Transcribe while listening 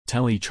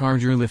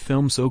Telecharger le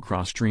film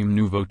sokrostream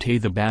nouveauté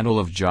The Battle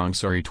of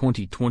Jangsari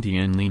 2020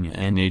 en ligne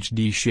en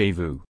HD chez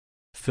vous.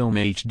 Film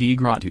HD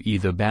gratuit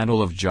The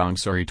Battle of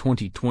Jangsari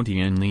 2020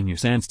 en ligne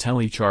sans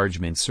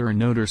téléchargement sur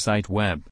notre site web.